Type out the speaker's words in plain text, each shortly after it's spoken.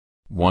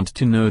Want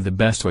to know the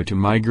best way to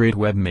migrate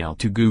webmail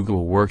to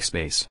Google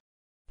Workspace?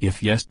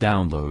 If yes,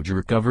 download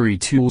Recovery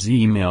Tools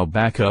Email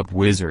Backup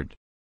Wizard.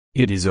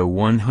 It is a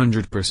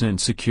 100%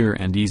 secure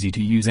and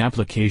easy-to-use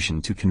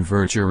application to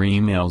convert your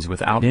emails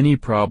without any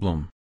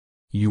problem.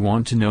 You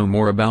want to know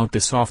more about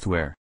the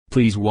software?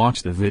 Please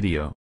watch the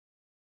video.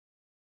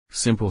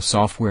 Simple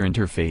software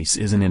interface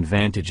is an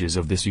advantages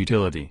of this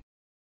utility.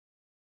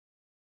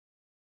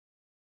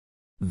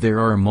 There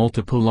are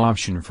multiple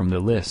options from the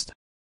list.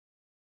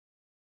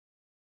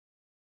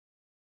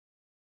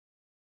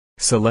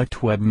 Select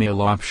Webmail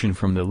option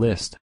from the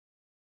list.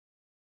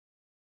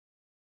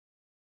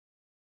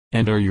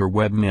 Enter your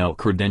webmail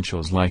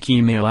credentials like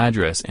email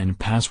address and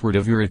password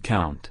of your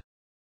account.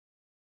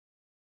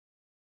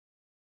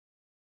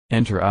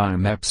 Enter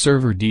IMAP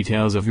server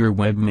details of your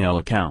webmail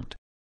account.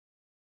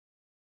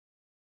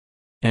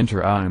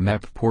 Enter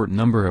IMAP port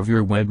number of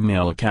your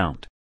webmail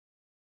account.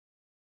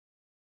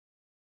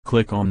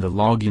 Click on the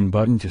Login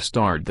button to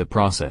start the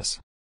process.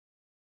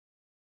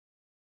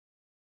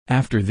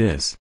 After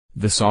this,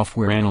 the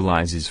software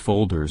analyzes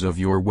folders of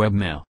your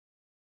webmail.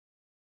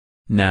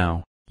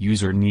 Now,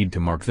 user need to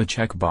mark the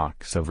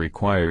checkbox of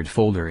required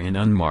folder and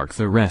unmark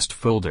the rest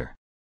folder.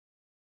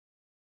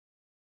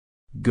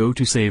 Go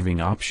to Saving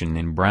option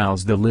and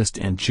browse the list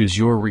and choose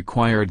your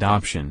required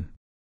option.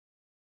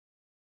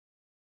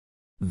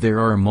 There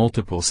are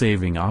multiple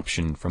saving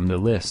options from the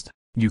list.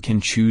 You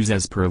can choose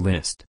as per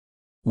list.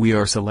 We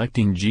are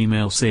selecting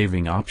Gmail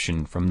saving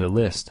option from the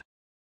list.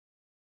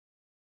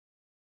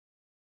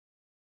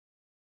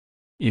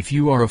 If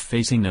you are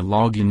facing a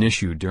login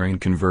issue during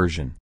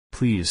conversion,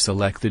 please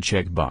select the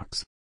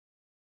checkbox.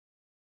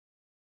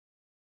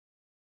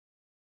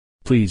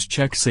 Please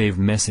check Save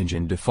Message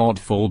and Default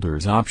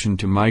Folders option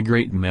to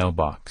migrate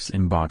Mailbox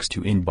Inbox to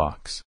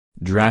Inbox,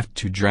 Draft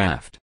to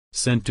Draft,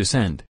 Sent to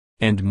Send,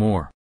 and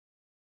more.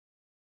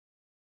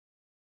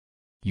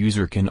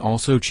 User can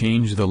also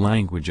change the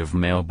language of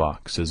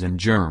mailboxes in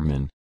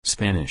German,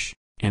 Spanish,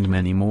 and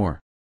many more.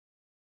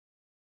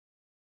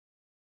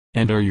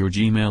 Enter your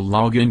Gmail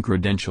login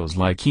credentials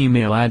like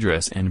email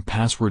address and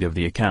password of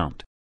the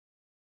account.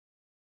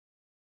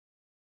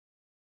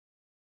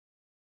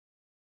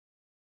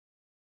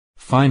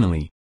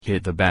 Finally,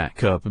 hit the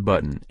backup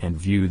button and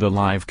view the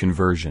live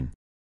conversion.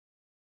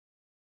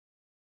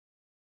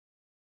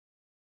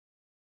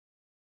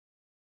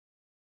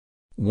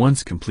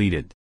 Once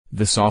completed,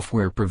 the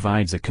software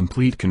provides a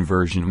complete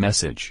conversion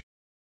message.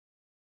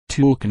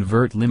 Tool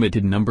convert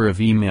limited number of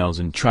emails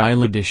in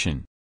trial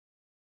edition.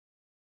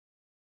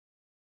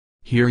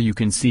 Here you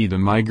can see the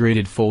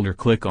migrated folder,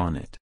 click on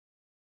it.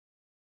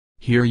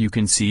 Here you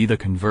can see the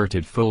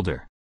converted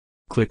folder.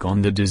 Click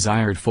on the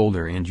desired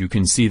folder and you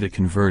can see the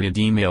converted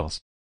emails.